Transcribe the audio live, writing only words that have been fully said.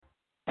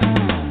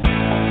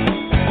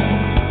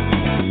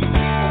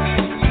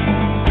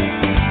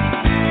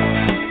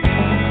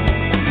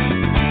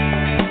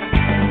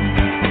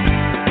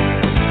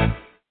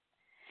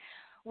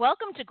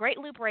to Great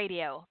Loop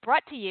Radio,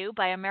 brought to you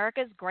by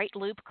America's Great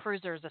Loop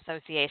Cruisers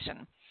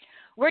Association.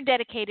 We're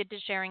dedicated to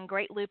sharing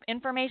Great Loop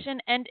information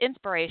and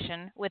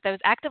inspiration with those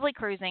actively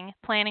cruising,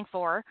 planning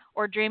for,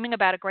 or dreaming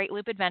about a Great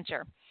Loop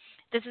adventure.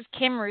 This is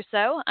Kim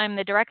Russo. I'm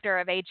the director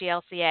of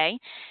AGLCA.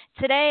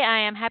 Today, I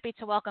am happy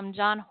to welcome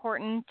John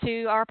Horton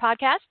to our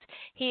podcast.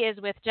 He is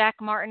with Jack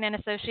Martin and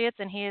Associates,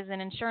 and he is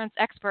an insurance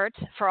expert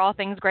for all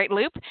things Great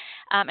Loop.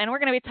 And we're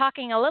going to be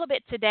talking a little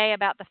bit today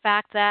about the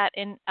fact that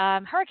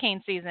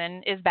hurricane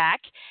season is back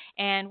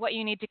and what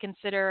you need to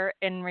consider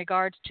in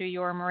regards to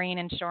your marine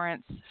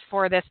insurance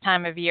for this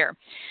time of year.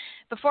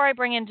 Before I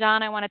bring in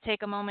John, I want to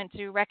take a moment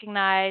to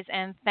recognize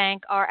and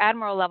thank our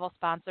Admiral-level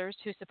sponsors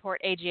who support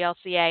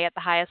AGLCA at the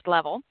highest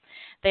level.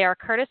 They are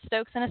Curtis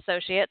Stokes and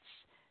Associates,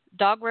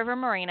 Dog River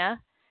Marina,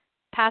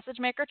 Passage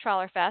Maker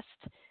Trawler Fest,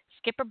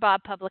 Skipper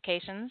Bob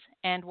Publications,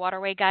 and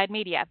Waterway Guide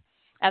Media.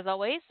 As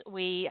always,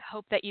 we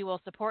hope that you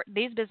will support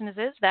these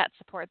businesses that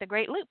support the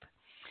Great Loop.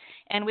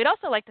 And we'd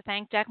also like to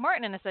thank Jack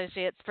Martin and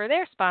Associates for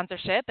their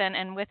sponsorship.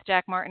 And with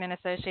Jack Martin and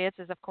Associates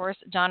is, of course,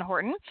 John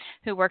Horton,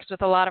 who works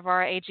with a lot of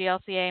our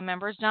AGLCA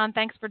members. John,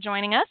 thanks for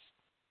joining us.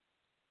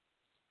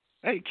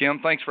 Hey, Kim,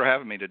 thanks for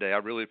having me today. I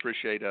really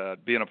appreciate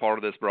being a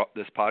part of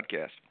this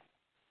podcast.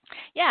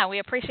 Yeah, we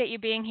appreciate you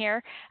being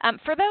here.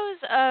 For those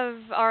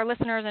of our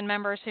listeners and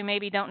members who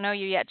maybe don't know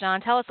you yet,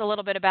 John, tell us a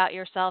little bit about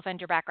yourself and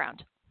your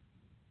background.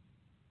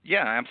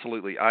 Yeah,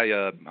 absolutely.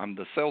 I'm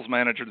the sales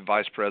manager, the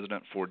vice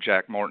president for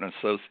Jack Martin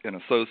and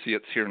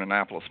Associates here in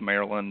Annapolis,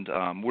 Maryland.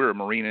 We're a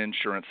marine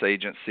insurance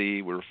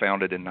agency. We were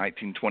founded in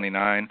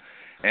 1929,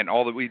 and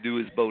all that we do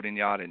is boat and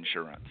yacht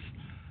insurance.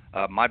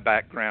 My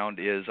background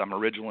is I'm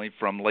originally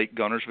from Lake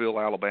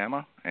Gunnersville,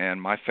 Alabama,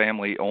 and my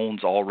family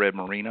owns All Red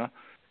Marina,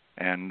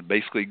 and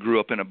basically grew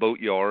up in a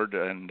boatyard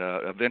and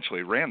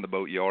eventually ran the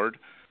boatyard.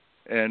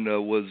 And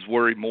was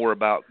worried more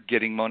about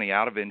getting money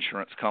out of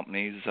insurance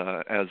companies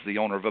as the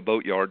owner of a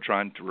boatyard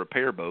trying to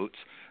repair boats.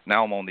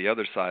 Now I'm on the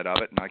other side of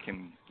it, and I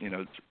can,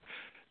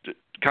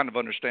 kind of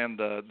understand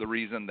the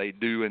reason they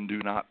do and do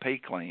not pay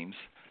claims,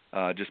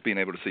 just being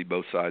able to see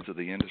both sides of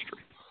the industry.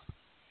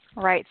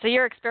 Right. So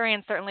your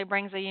experience certainly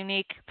brings a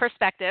unique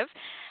perspective,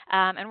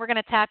 and we're going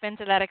to tap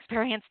into that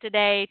experience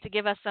today to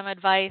give us some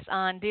advice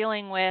on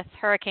dealing with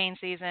hurricane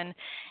season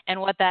and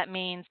what that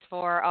means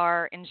for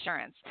our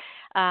insurance.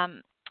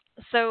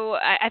 So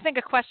I think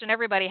a question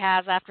everybody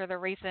has after the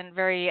recent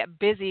very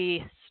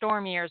busy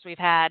storm years we've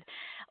had.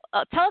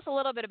 Tell us a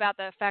little bit about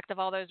the effect of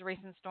all those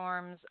recent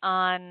storms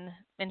on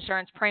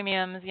insurance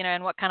premiums,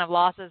 and what kind of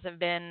losses have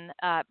been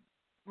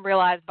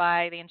realized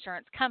by the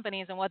insurance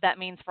companies and what that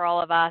means for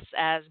all of us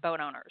as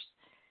boat owners.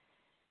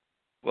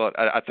 Well,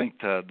 I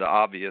think the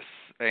obvious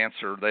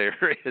answer there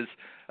is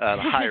the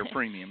higher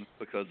premiums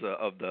because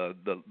of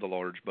the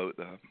large boat,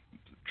 the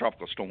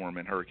tropical storm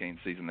and hurricane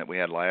season that we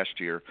had last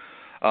year.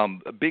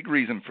 A big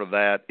reason for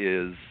that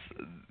is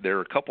there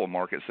are a couple of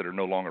markets that are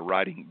no longer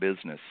writing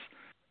business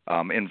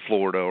in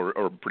Florida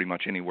or pretty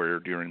much anywhere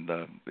during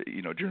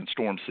during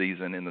storm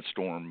season in the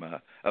storm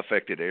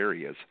affected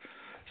areas.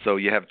 So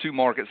you have two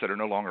markets that are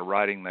no longer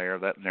writing there.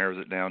 That narrows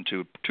it down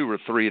to two or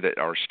three that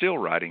are still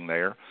writing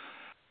there.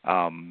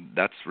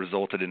 That's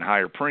resulted in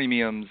higher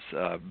premiums,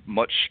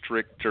 much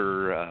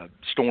stricter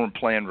storm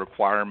plan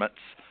requirements.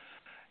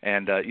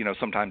 And,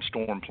 sometimes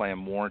storm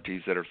plan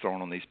warranties that are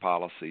thrown on these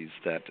policies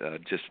that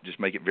just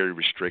make it very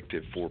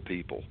restrictive for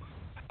people.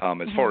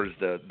 As far as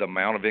the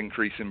amount of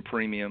increase in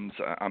premiums,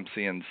 I'm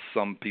seeing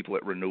some people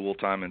at renewal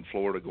time in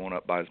Florida going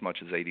up by as much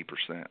as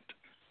 80%.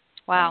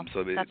 Wow.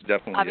 So that's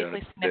definitely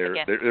obviously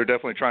significant. They're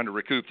definitely trying to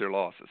recoup their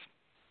losses.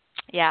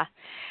 Yeah.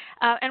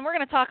 And we're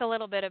going to talk a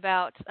little bit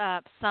about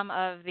some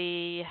of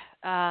the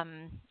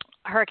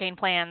hurricane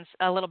plans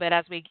a little bit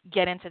as we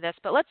get into this.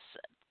 But let's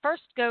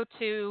first go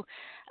to,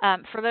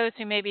 for those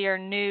who maybe are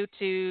new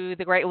to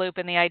the Great Loop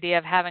and the idea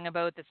of having a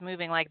boat that's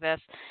moving like this,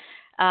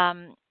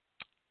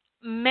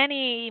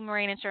 many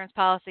marine insurance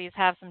policies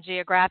have some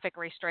geographic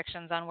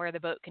restrictions on where the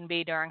boat can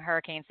be during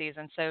hurricane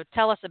season. So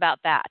tell us about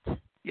that.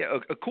 Yeah,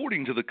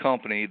 according to the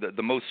company,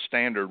 the most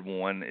standard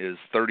one is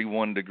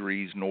 31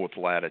 degrees north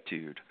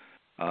latitude.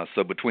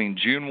 So between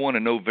June 1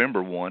 and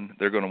November 1,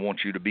 they're going to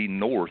want you to be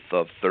north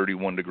of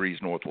 31 degrees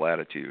north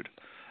latitude.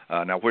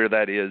 Now, where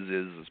that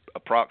is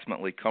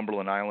approximately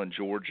Cumberland Island,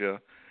 Georgia,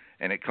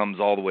 and it comes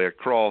all the way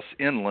across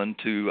inland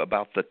to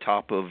about the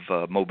top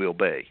of Mobile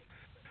Bay.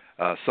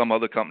 Some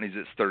other companies,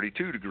 it's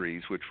 32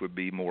 degrees, which would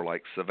be more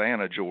like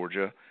Savannah,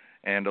 Georgia,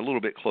 and a little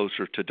bit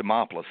closer to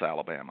Demopolis,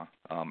 Alabama,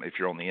 if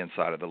you're on the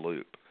inside of the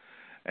loop.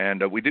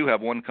 And we do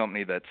have one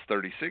company that's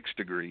 36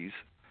 degrees,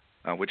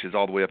 which is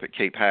all the way up at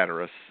Cape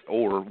Hatteras,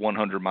 or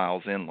 100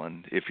 miles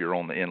inland if you're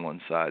on the inland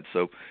side.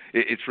 So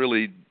it's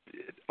really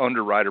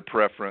underwriter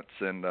preference,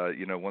 and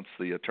once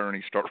the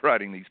attorneys start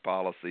writing these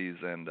policies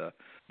and the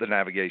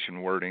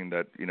navigation wording,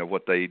 that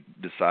what they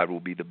decide will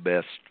be the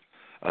best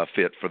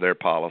fit for their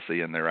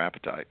policy and their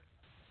appetite.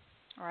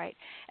 All right,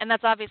 and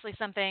that's obviously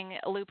something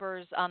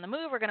loopers on the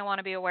move are going to want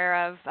to be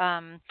aware of,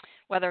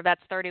 whether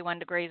that's 31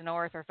 degrees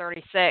north or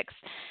 36.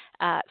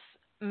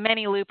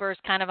 Many loopers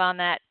kind of on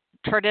that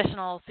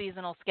traditional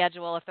seasonal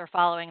schedule, if they're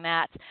following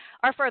that,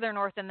 are further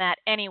north than that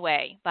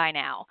anyway by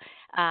now.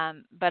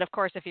 But of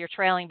course, if you're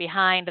trailing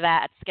behind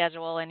that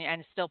schedule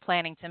and still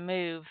planning to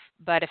move,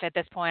 but if at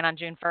this point on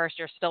June 1st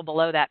you're still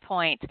below that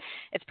point,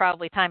 it's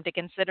probably time to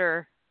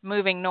consider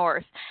moving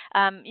north.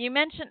 You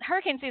mentioned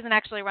hurricane season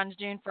actually runs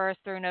June 1st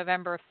through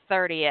November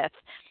 30th.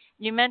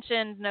 You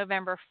mentioned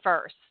November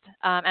 1st,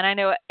 and I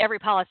know every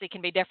policy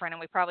can be different, and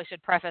we probably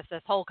should preface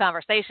this whole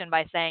conversation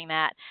by saying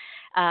that.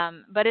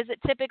 But is it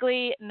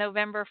typically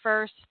November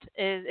 1st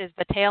is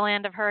the tail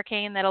end of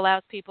hurricane that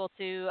allows people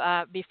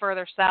to be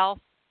further south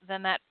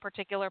than that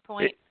particular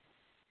point?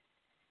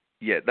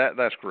 Yeah,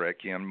 that's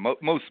correct, Kim.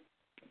 Most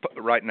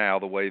right now,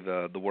 the way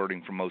the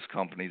wording from most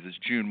companies is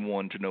June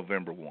 1 to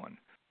November 1.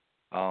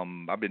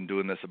 I've been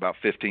doing this about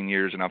 15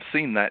 years, and I've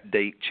seen that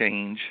date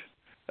change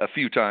a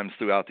few times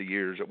throughout the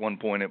years. At one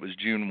point, it was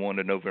June 1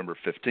 to November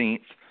 15th.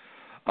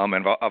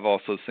 And I've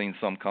also seen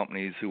some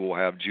companies who will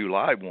have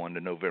July 1 to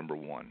November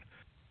 1.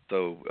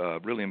 So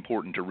really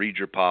important to read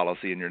your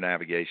policy and your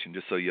navigation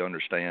just so you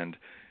understand,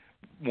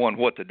 one,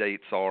 what the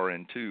dates are,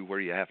 and two, where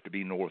you have to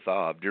be north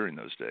of during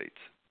those dates.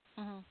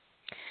 Mm-hmm.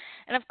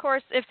 And, of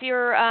course, if you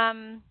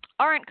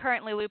aren't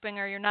currently looping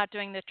or you're not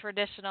doing the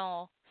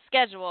traditional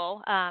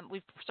schedule,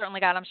 we've certainly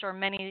got, I'm sure,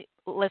 many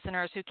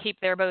listeners who keep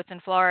their boats in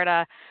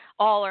Florida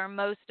all or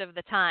most of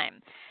the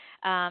time.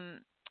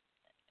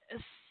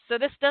 So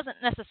this doesn't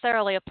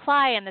necessarily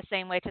apply in the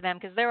same way to them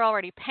because they're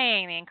already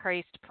paying the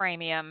increased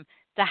premium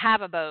to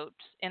have a boat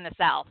in the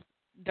South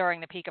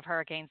during the peak of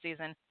hurricane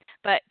season.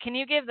 But can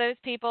you give those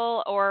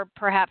people, or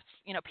perhaps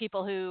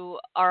people who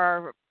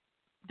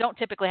don't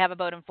typically have a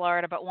boat in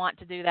Florida but want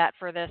to do that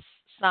for this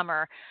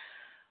summer,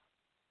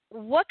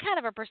 what kind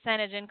of a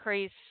percentage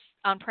increase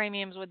on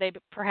premiums would they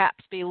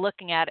perhaps be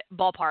looking at,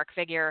 ballpark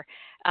figure,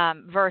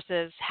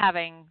 versus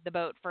having the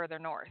boat further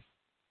north?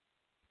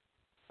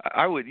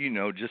 I would,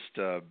 just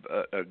a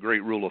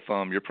great rule of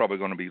thumb, you're probably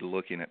going to be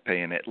looking at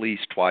paying at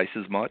least twice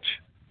as much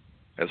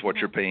as what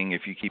you're paying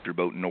if you keep your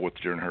boat north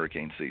during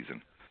hurricane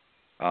season.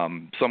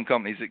 Some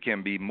companies it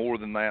can be more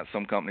than that.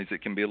 Some companies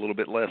it can be a little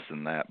bit less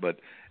than that. But,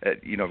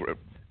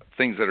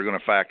 things that are going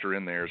to factor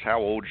in there is how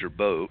old's your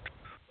boat,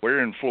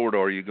 where in Florida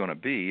are you going to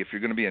be? If you're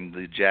going to be in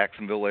the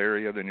Jacksonville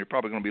area, then you're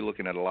probably going to be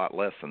looking at a lot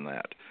less than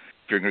that.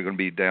 If you're going to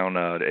be down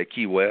at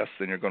Key West,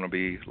 then you're going to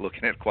be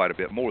looking at quite a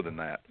bit more than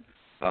that.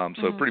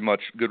 So pretty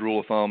much good rule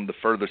of thumb, the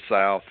further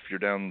south, if you're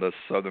down the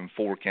southern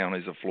 4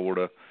 counties of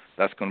Florida,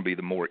 that's going to be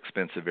the more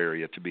expensive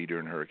area to be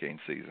during hurricane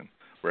season.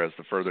 Whereas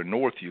the further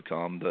north you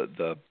come,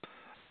 the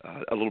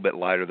a little bit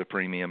lighter the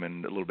premium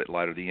and a little bit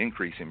lighter the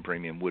increase in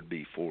premium would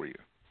be for you.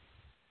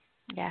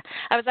 Yeah.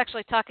 I was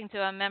actually talking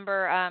to a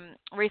member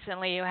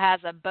recently who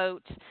has a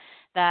boat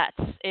that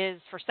is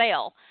for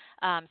sale.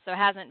 So it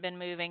hasn't been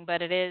moving,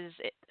 but it is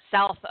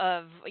south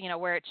of,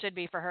 where it should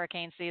be for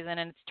hurricane season,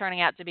 and it's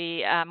turning out to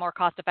be more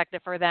cost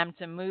effective for them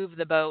to move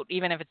the boat,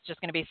 even if it's just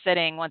going to be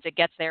sitting once it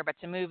gets there, but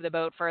to move the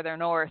boat further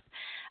north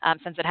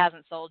since it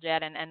hasn't sold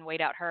yet and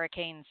wait out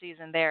hurricane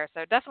season there.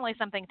 So definitely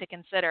something to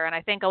consider. And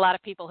I think a lot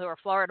of people who are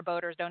Florida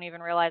boaters don't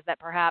even realize that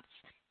perhaps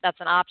that's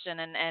an option.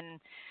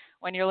 And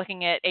when you're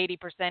looking at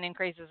 80%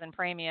 increases in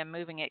premium,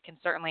 moving it can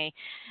certainly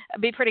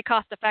be pretty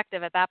cost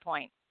effective at that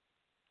point.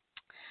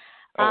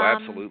 Oh,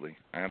 absolutely.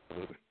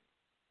 Absolutely.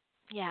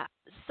 Yeah.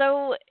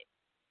 So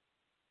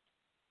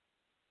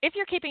if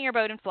you're keeping your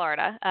boat in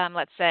Florida,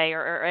 let's say,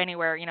 or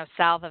anywhere,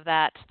 south of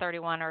that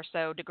 31 or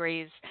so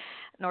degrees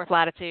north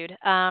latitude,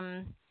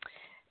 and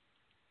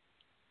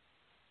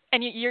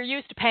you're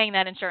used to paying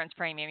that insurance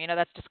premium,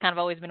 that's just kind of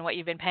always been what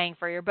you've been paying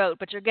for your boat,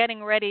 but you're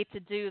getting ready to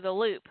do the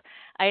loop.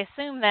 I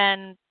assume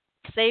then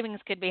savings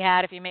could be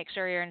had if you make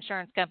sure your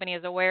insurance company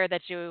is aware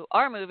that you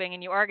are moving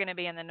and you are going to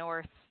be in the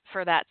north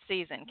for that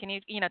season. Can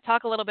you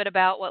talk a little bit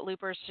about what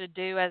loopers should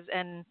do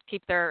and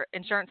keep their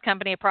insurance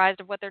company apprised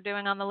of what they're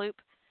doing on the loop?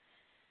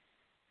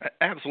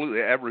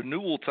 Absolutely. At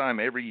renewal time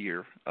every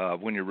year,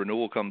 when your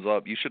renewal comes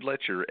up, you should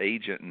let your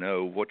agent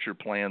know what your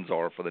plans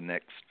are for the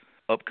next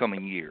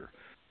upcoming year.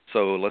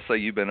 So let's say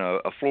you've been a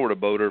Florida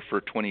boater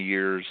for 20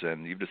 years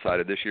and you've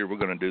decided this year we're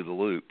going to do the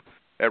loop.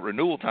 At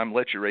renewal time,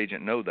 let your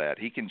agent know that.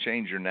 He can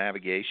change your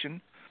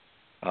navigation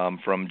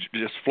from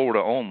just Florida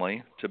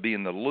only to be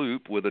in the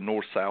loop with a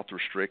north-south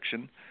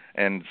restriction,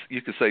 and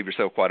you can save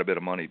yourself quite a bit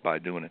of money by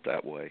doing it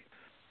that way.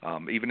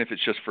 Even if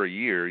it's just for a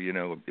year,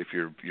 if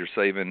you're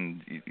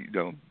saving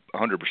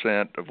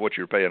 100% of what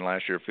you're paying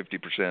last year,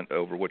 50%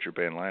 over what you're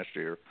paying last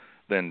year,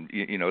 then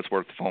it's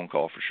worth the phone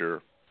call for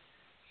sure.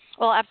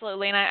 Well,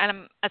 absolutely, and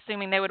I'm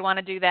assuming they would want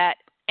to do that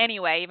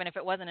anyway, even if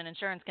it wasn't an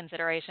insurance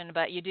consideration,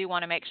 but you do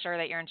want to make sure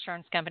that your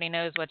insurance company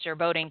knows what your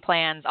boating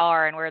plans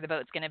are and where the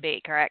boat's going to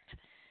be, correct?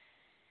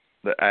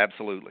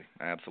 Absolutely.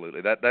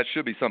 That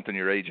should be something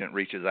your agent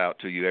reaches out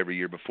to you every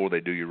year before they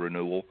do your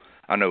renewal.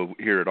 I know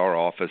here at our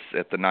office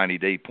at the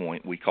 90-day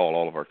point, we call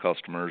all of our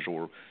customers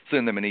or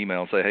send them an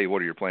email and say, hey,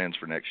 what are your plans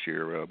for next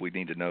year? We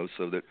need to know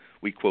so that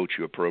we quote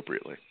you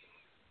appropriately.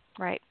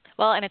 Right.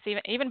 Well, and it's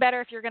even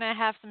better if you're going to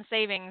have some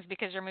savings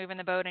because you're moving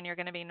the boat and you're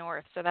going to be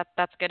north. So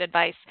that's good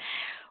advice.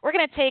 We're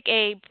going to take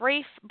a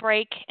brief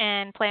break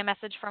and play a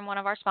message from one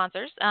of our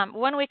sponsors.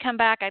 When we come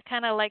back, I'd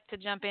kind of like to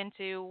jump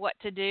into what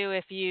to do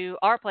if you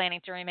are planning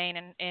to remain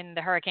in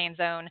the hurricane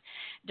zone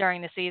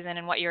during the season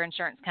and what your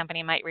insurance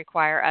company might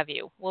require of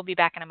you. We'll be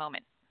back in a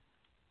moment.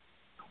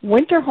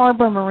 Winter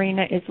Harbor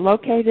Marina is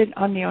located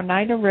on the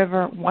Oneida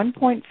River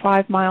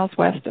 1.5 miles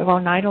west of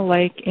Oneida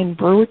Lake in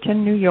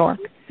Brewerton, New York,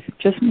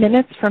 just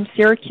minutes from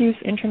Syracuse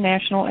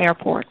International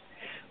Airport.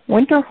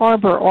 Winter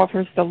Harbor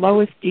offers the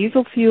lowest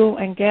diesel fuel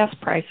and gas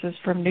prices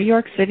from New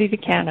York City to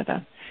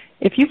Canada.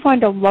 If you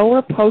find a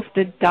lower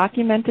posted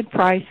documented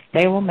price,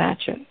 they will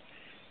match it.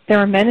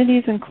 Their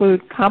amenities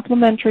include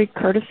complimentary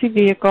courtesy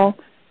vehicle,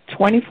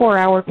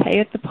 24-hour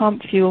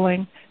pay-at-the-pump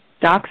fueling,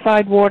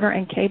 dockside water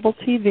and cable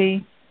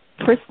TV,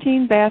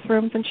 pristine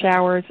bathrooms and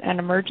showers, and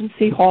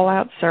emergency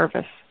haul-out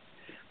service.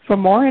 For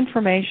more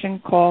information,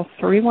 call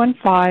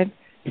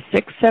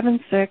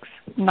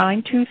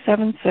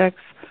 315-676-9276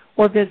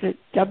 or visit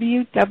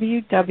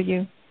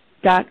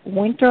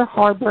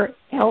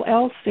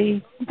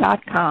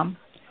www.winterharborllc.com.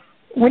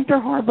 Winter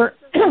Harbor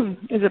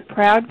is a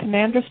proud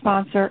commander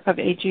sponsor of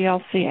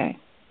AGLCA.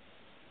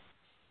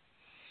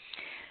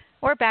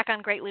 We're back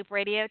on Great Loop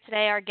Radio.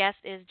 Today our guest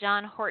is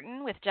John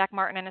Horton with Jack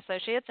Martin &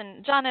 Associates,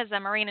 and John is a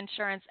marine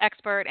insurance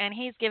expert, and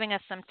he's giving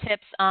us some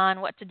tips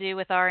on what to do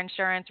with our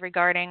insurance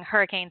regarding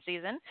hurricane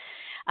season.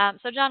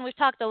 So, John, we've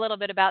talked a little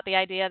bit about the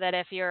idea that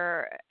if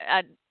you're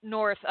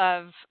north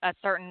of a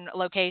certain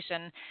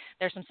location,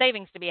 there's some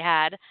savings to be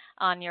had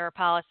on your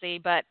policy,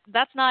 but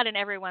that's not in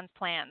everyone's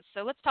plans.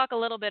 So let's talk a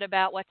little bit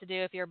about what to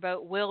do if your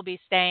boat will be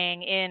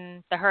staying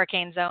in the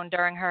hurricane zone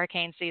during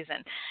hurricane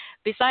season.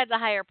 Besides a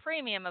higher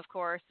premium, of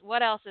course,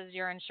 what else is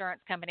your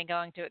insurance company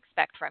going to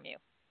expect from you?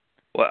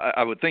 Well,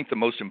 I would think the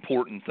most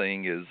important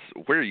thing is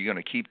where are you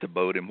going to keep the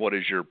boat and what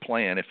is your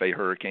plan if a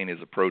hurricane is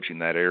approaching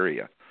that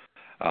area?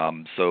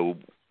 So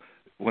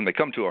when they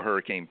come to a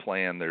hurricane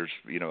plan, there's,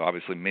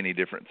 obviously many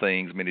different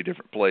things, many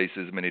different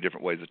places, many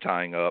different ways of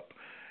tying up.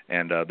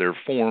 And there are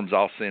forms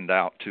I'll send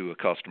out to a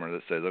customer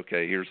that says,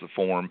 okay, here's the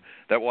form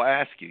that will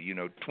ask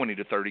you, 20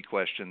 to 30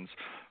 questions.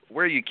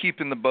 Where are you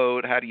keeping the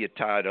boat? How do you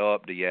tie it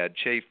up? Do you add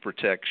chafe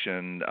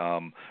protection?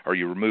 Are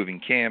you removing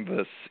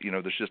canvas?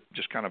 There's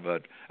just kind of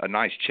a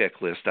nice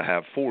checklist to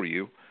have for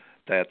you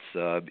that's,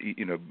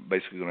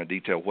 basically going to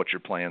detail what your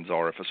plans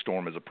are if a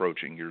storm is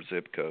approaching your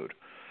zip code.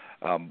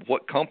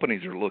 What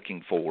companies are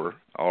looking for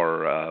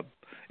are,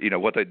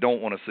 what they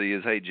don't want to see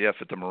is, hey, Jeff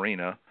at the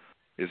marina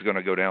is going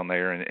to go down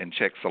there and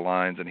checks the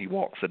lines and he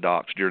walks the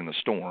docks during the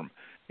storm.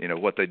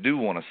 What they do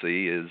want to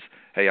see is,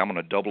 hey, I'm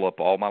going to double up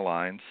all my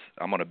lines.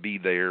 I'm going to be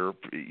there,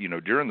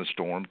 during the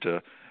storm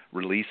to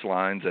release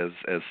lines as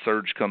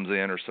surge comes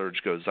in or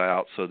surge goes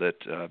out so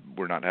that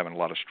we're not having a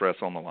lot of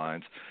stress on the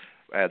lines.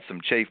 Add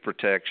some chafe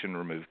protection,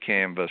 remove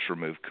canvas,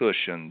 remove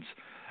cushions,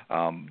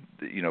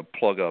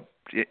 plug up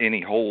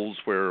any holes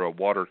where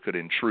water could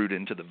intrude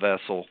into the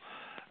vessel.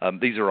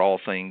 These are all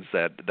things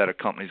that a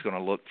company's going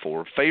to look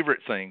for.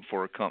 Favorite thing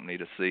for a company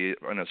to see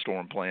in a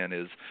storm plan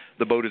is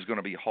the boat is going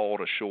to be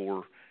hauled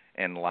ashore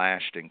and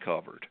lashed and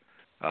covered.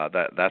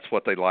 That's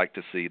what they like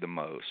to see the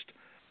most.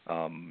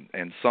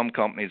 And some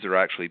companies are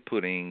actually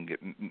putting,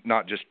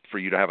 not just for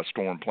you to have a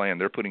storm plan,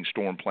 they're putting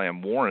storm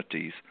plan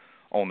warranties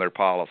on their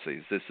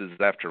policies. This is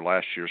after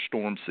last year's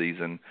storm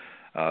season,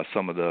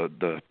 some of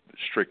the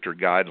stricter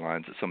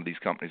guidelines that some of these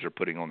companies are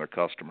putting on their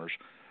customers.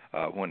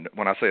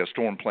 When I say a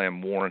storm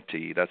plan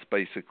warranty, that's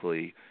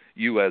basically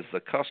you as the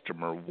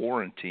customer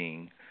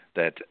warranting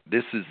that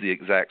this is the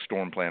exact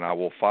storm plan I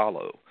will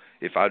follow.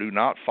 If I do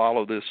not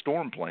follow this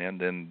storm plan,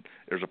 then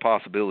there's a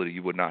possibility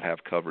you would not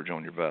have coverage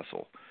on your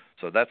vessel.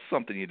 So that's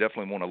something you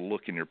definitely want to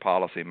look in your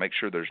policy and make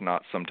sure there's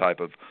not some type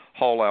of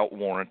haul-out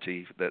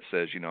warranty that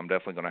says, I'm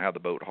definitely going to have the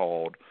boat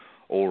hauled,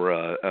 or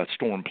a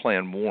storm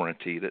plan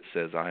warranty that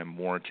says I am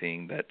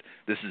warranting that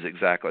this is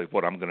exactly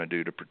what I'm going to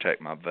do to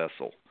protect my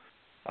vessel.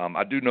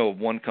 I do know of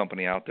one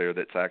company out there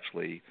that's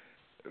actually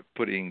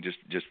putting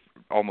just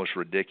almost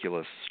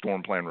ridiculous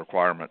storm plan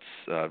requirements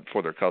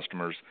for their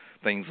customers.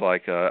 Things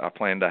like I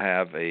plan to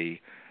have a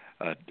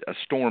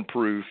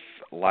storm-proof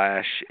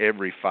lash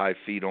every 5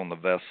 feet on the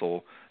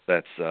vessel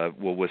that's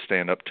will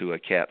withstand up to a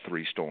Cat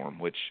 3 storm,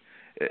 which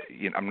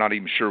I'm not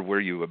even sure where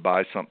you would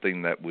buy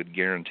something that would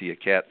guarantee a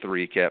Cat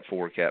 3, Cat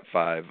 4, Cat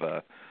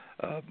 5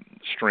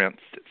 strength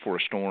for a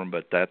storm,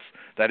 but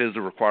that is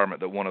a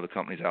requirement that one of the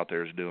companies out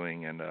there is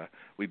doing, and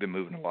we've been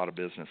moving a lot of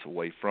business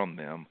away from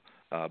them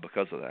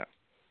because of that.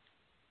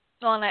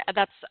 Well, and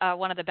that's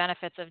one of the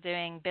benefits of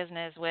doing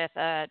business with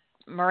a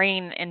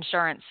marine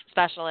insurance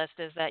specialist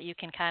is that you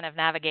can kind of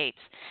navigate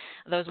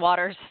those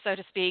waters, so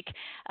to speak,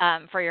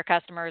 for your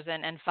customers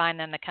and find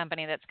them the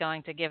company that's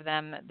going to give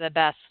them the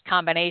best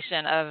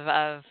combination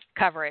of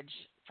coverage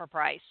for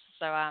price.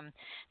 So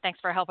thanks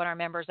for helping our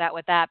members out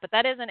with that. But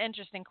that is an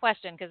interesting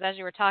question because as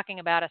you were talking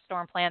about a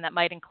storm plan that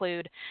might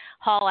include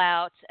haul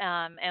out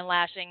and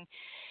lashing,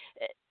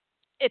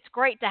 it's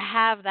great to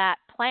have that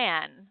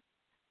plan.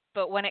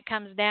 But when it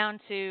comes down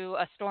to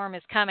a storm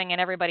is coming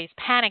and everybody's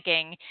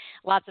panicking,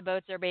 lots of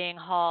boats are being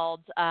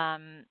hauled.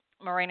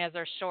 Marinas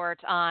are short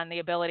on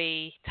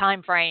the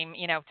time frame,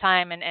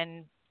 time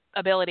and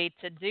ability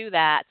to do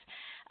that.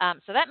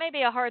 So that may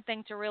be a hard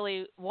thing to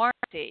really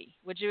warranty.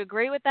 Would you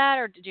agree with that,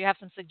 or did you have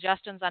some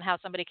suggestions on how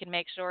somebody can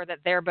make sure that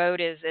their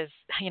boat is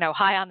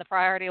high on the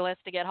priority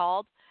list to get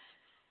hauled?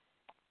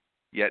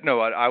 Yeah, no,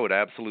 I would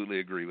absolutely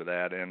agree with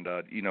that. And,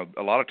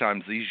 a lot of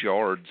times these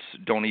yards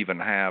don't even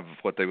have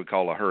what they would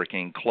call a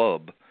hurricane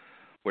club,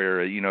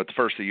 where, at the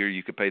first of the year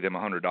you could pay them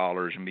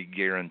 $100 and be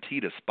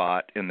guaranteed a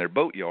spot in their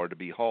boat yard to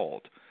be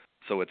hauled.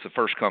 So it's a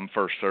first-come,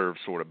 first-served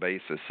sort of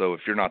basis. So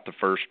if you're not the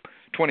first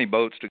 20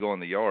 boats to go in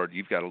the yard,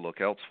 you've got to look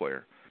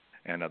elsewhere.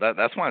 And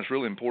that's why it's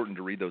really important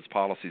to read those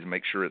policies and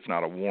make sure it's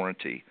not a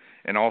warranty.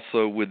 And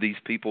also with these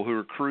people who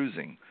are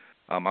cruising,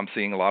 I'm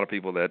seeing a lot of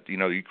people that,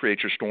 you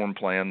create your storm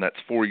plan that's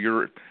for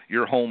your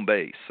home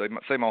base.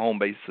 Say my home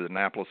base is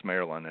Annapolis,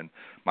 Maryland, and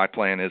my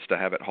plan is to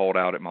have it hauled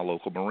out at my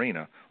local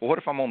marina. Well, what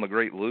if I'm on the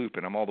Great Loop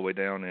and I'm all the way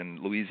down in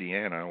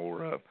Louisiana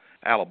or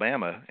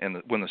Alabama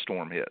when the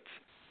storm hits?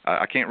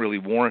 I can't really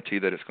warranty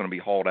that it's going to be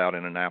hauled out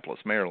in Annapolis,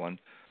 Maryland.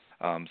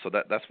 So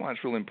that's why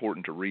it's really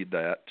important to read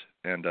that.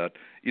 And, a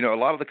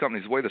lot of the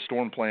companies, the way the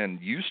storm plan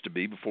used to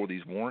be before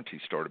these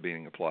warranties started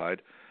being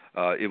applied,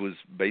 it was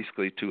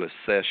basically to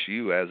assess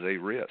you as a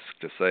risk,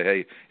 to say,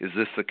 hey, is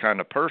this the kind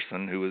of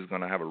person who is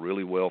going to have a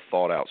really well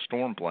thought out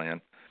storm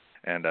plan?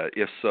 And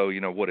if so,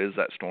 what is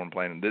that storm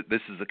plan? And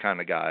this is the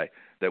kind of guy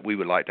that we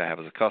would like to have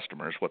as a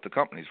customer, is what the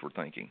companies were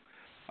thinking.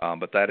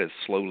 But that has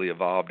slowly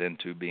evolved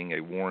into being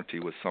a warranty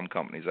with some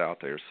companies out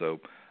there. So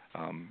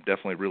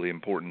definitely really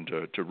important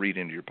to read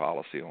into your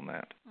policy on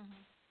that. Mm-hmm.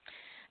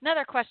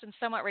 Another question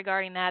somewhat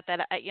regarding that,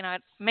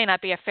 it may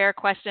not be a fair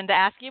question to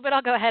ask you, but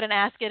I'll go ahead and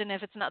ask it, and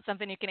if it's not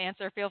something you can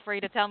answer, feel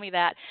free to tell me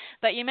that.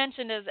 But you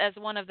mentioned as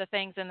one of the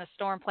things in the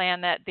storm plan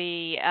that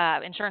the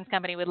insurance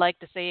company would like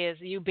to see is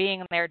you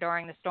being there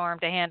during the storm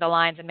to handle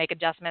lines and make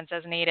adjustments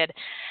as needed.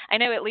 I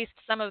know at least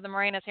some of the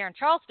marinas here in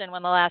Charleston,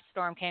 when the last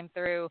storm came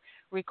through,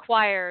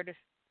 required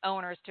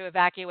owners to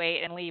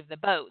evacuate and leave the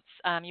boats.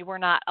 You were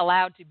not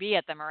allowed to be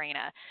at the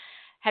marina.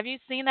 Have you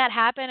seen that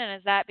happen, and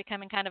is that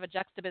becoming kind of a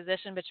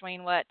juxtaposition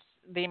between what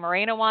the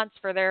marina wants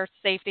for their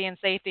safety and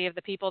safety of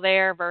the people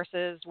there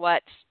versus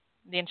what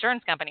the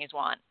insurance companies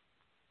want?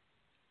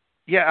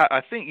 Yeah, I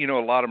think, a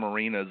lot of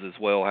marinas as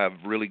well have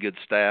really good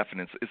staff,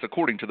 and it's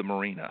according to the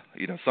marina.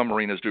 Some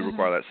marinas do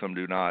require that, some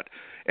do not.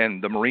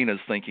 And the marina's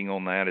thinking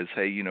on that is,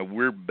 hey,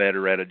 we're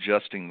better at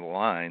adjusting the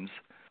lines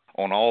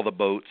on all the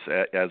boats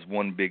as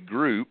one big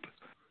group,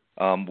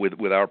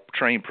 with our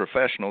trained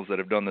professionals that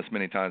have done this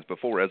many times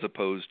before, as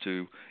opposed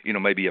to,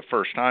 maybe a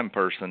first-time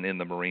person in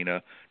the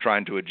marina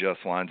trying to adjust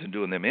lines and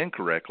doing them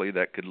incorrectly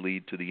that could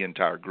lead to the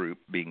entire group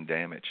being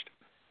damaged.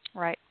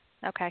 Right.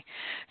 Okay.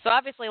 So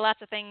obviously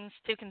lots of things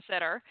to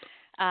consider.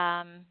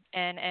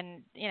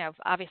 And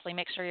obviously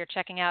make sure you're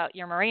checking out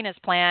your marina's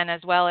plan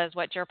as well as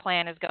what your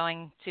plan is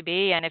going to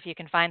be. And if you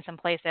can find some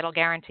place that'll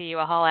guarantee you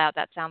a haul out,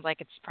 that sounds like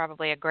it's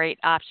probably a great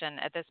option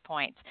at this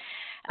point.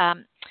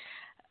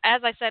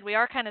 As I said, we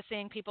are kind of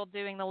seeing people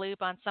doing the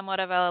loop on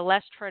somewhat of a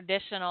less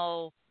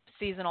traditional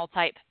seasonal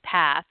type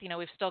path.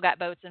 We've still got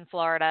boats in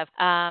Florida,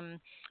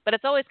 but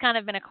it's always kind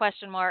of been a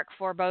question mark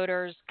for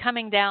boaters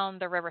coming down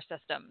the river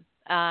system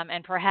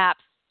and perhaps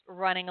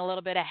running a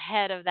little bit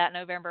ahead of that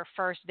November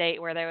 1st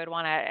date where they would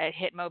want to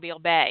hit Mobile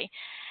Bay.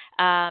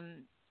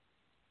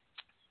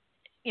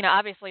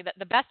 Obviously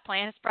the best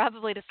plan is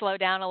probably to slow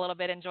down a little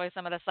bit, enjoy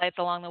some of the sights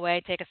along the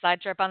way, take a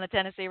side trip on the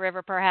Tennessee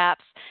River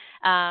perhaps.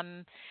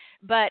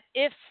 But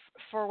if,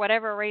 for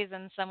whatever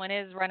reason, someone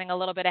is running a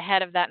little bit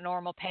ahead of that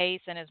normal pace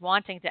and is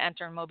wanting to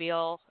enter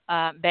Mobile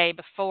Bay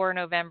before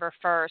November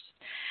 1st,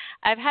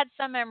 I've had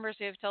some members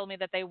who have told me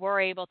that they were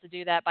able to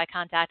do that by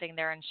contacting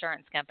their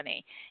insurance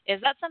company.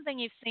 Is that something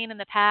you've seen in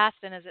the past,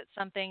 and is it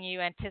something you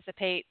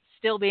anticipate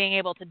still being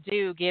able to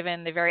do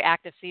given the very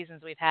active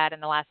seasons we've had in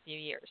the last few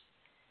years?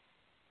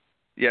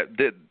 Yeah,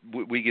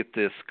 we get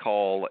this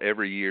call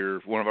every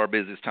year. One of our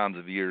busiest times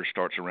of year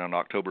starts around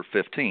October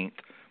 15th.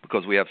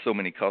 Because we have so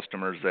many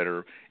customers that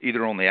are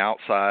either on the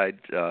outside,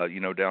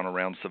 down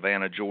around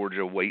Savannah,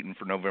 Georgia, waiting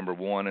for November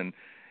 1, and,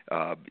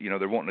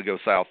 they're wanting to go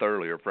south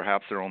earlier.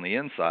 Perhaps they're on the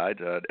inside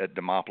at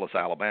Demopolis,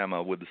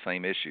 Alabama, with the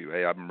same issue.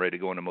 Hey, I'm ready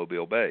to go into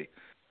Mobile Bay.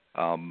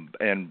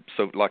 And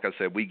so, like I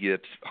said, we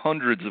get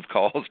hundreds of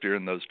calls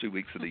during those 2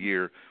 weeks of the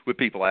year with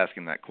people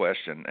asking that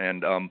question.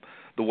 And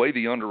the way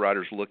the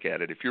underwriters look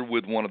at it, if you're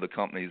with one of the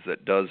companies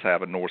that does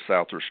have a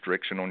north-south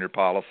restriction on your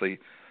policy,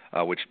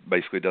 which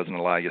basically doesn't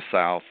allow you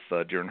south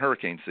during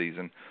hurricane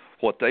season,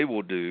 what they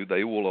will do,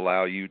 they will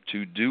allow you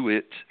to do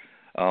it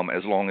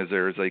as long as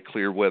there is a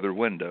clear weather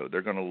window.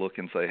 They're going to look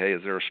and say, hey,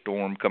 is there a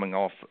storm coming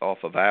off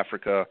of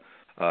Africa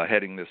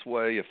heading this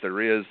way? If there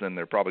is, then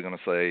they're probably going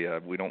to say,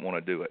 we don't want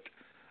to do it.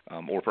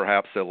 Or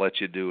perhaps they'll let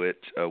you do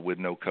it with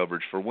no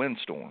coverage for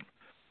windstorm,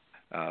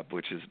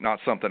 which is not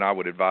something I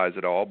would advise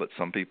at all, but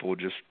some people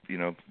just,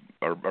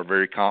 are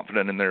very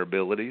confident in their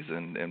abilities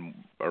and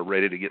are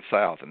ready to get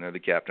south, and they're the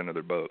captain of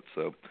their boat.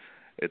 So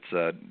it's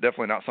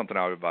definitely not something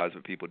I would advise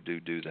that people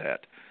do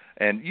that.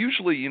 And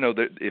usually,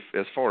 if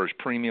as far as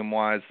premium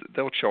wise,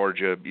 they'll charge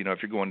you, if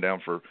you're going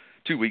down for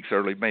 2 weeks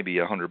early, maybe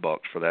 $100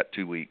 for that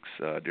 2 weeks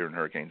during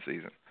hurricane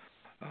season,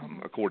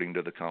 according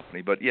to the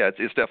company. But yeah,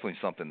 it's definitely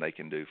something they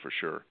can do for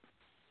sure.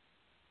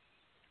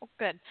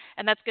 Good.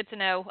 And that's good to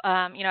know.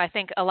 I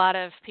think a lot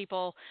of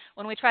people,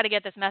 when we try to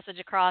get this message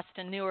across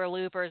to newer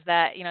loopers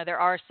that, there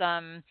are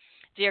some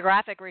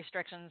geographic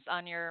restrictions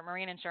on your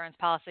marine insurance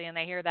policy, and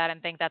they hear that and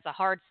think that's a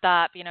hard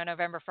stop,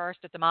 November 1st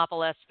at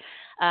Demopolis.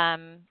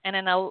 And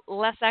in a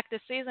less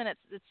active season,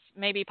 it's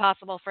maybe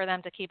possible for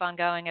them to keep on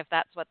going if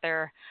that's what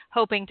they're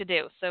hoping to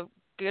do. So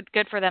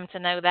good for them to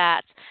know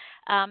that.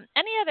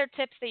 Any other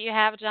tips that you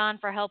have, John,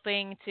 for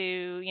helping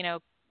to,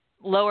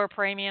 lower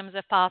premiums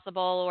if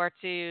possible, or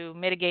to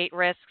mitigate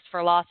risks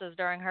for losses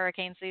during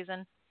hurricane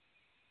season?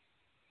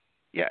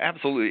 Yeah,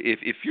 absolutely.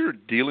 If you're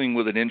dealing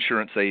with an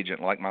insurance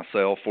agent like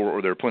myself,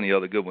 or there are plenty of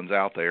other good ones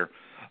out there,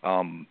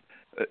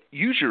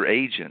 use your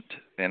agent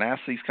and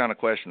ask these kind of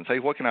questions. Hey,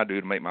 what can I do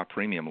to make my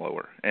premium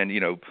lower? And,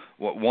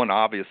 one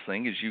obvious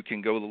thing is you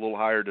can go with a little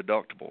higher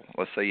deductible.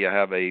 Let's say you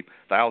have a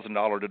 $1,000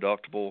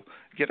 deductible.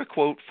 Get a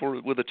quote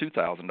with a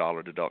 $2,000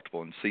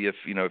 deductible and see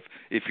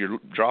if you're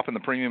dropping the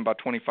premium by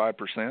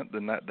 25%,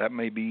 then that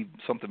may be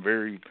something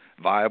very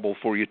viable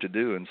for you to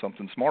do and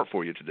something smart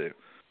for you to do.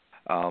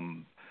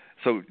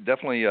 So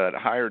definitely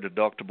higher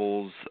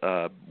deductibles.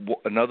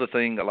 Another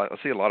thing, I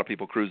see a lot of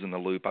people cruising the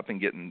loop. I've been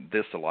getting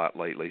this a lot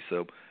lately.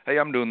 So, hey,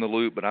 I'm doing the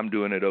loop, but I'm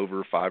doing it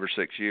over 5 or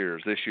 6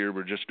 years. This year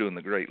we're just doing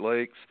the Great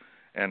Lakes,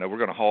 and we're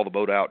going to haul the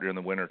boat out during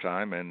the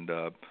wintertime and,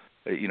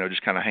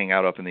 just kind of hang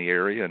out up in the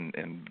area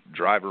and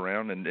drive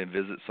around and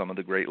visit some of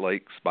the Great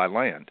Lakes by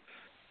land.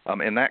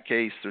 In that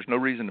case, there's no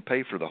reason to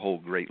pay for the whole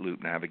Great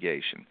Loop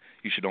navigation.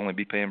 You should only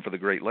be paying for the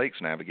Great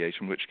Lakes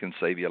navigation, which can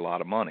save you a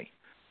lot of money.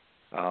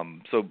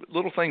 So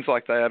little things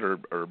like that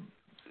are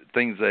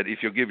things that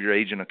if you'll give your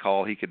agent a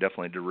call, he could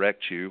definitely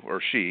direct you,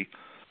 or she,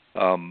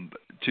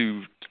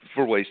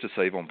 for ways to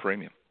save on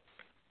premium.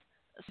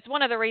 It's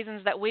one of the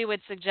reasons that we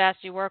would suggest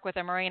you work with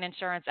a marine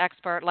insurance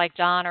expert like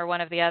John or one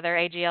of the other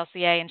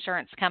AGLCA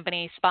insurance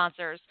company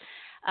sponsors,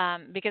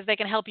 because they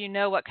can help you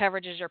know what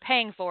coverages you're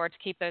paying for to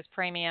keep those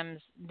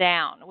premiums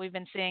down. We've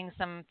been seeing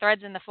some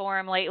threads in the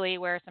forum lately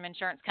where some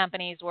insurance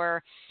companies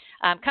were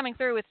coming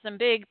through with some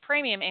big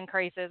premium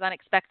increases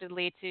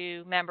unexpectedly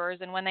to members,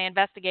 and when they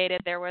investigated,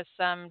 there was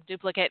some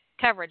duplicate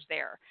coverage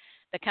there.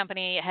 The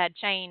company had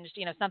changed,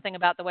 something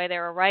about the way they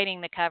were writing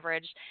the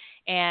coverage,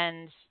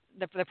 and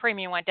the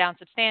premium went down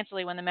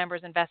substantially when the members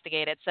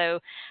investigated.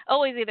 So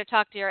always either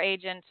talk to your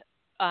agent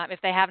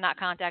if they have not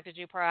contacted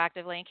you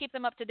proactively, and keep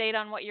them up to date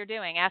on what you're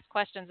doing. Ask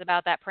questions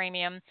about that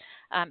premium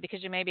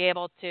because you may be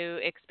able to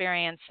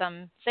experience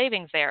some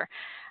savings there.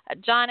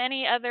 John,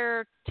 any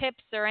other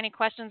tips or any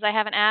questions I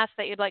haven't asked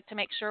that you'd like to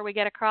make sure we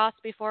get across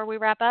before we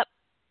wrap up?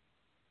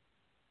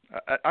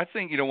 I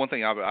think, one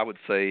thing I would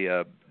say,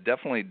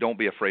 definitely don't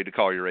be afraid to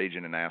call your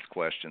agent and ask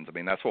questions. I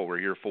mean, that's what we're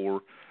here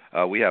for.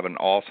 We have an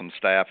awesome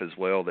staff as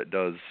well that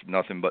does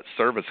nothing but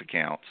service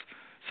accounts.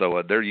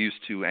 So they're used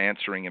to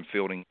answering and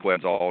fielding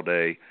questions all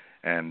day,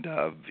 and,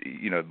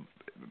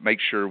 make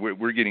sure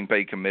we're getting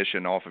paid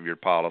commission off of your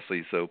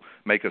policy, so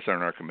make us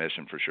earn our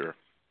commission for sure.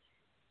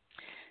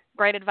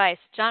 Great advice.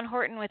 John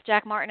Horton with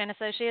Jack Martin &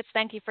 Associates,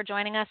 thank you for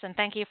joining us, and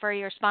thank you for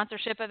your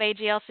sponsorship of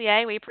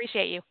AGLCA. We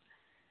appreciate you.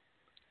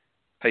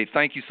 Hey,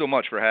 thank you so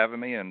much for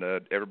having me, and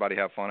everybody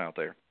have fun out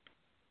there.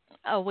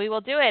 Oh, we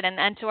will do it.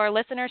 And to our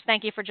listeners,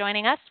 thank you for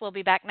joining us. We'll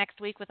be back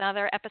next week with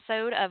another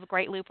episode of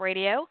Great Loop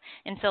Radio.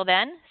 Until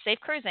then, safe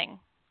cruising.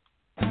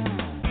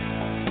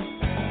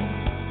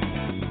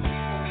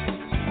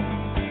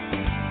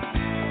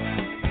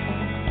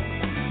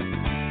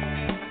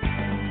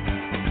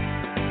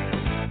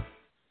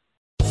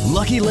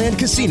 Lucky Land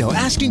Casino,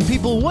 asking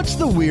people, what's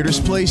the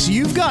weirdest place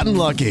you've gotten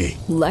lucky?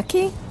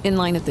 Lucky? In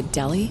line at the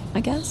deli, I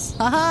guess?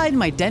 Aha, in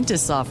my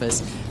dentist's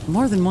office.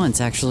 More than once,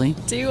 actually.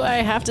 Do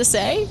I have to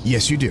say?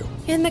 Yes, you do.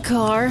 In the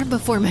car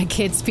before my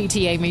kids'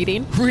 PTA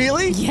meeting.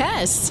 Really?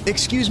 Yes.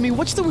 Excuse me,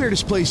 what's the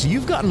weirdest place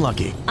you've gotten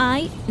lucky?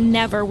 I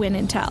never win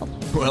and tell.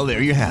 Well,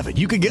 there you have it.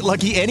 You can get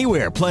lucky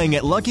anywhere, playing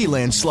at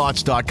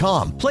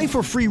LuckyLandSlots.com. Play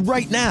for free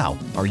right now.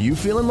 Are you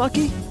feeling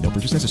lucky? No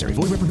purchase necessary.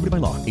 Void where prohibited by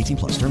law.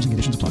 18+. Terms and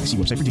conditions apply. See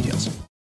website for details.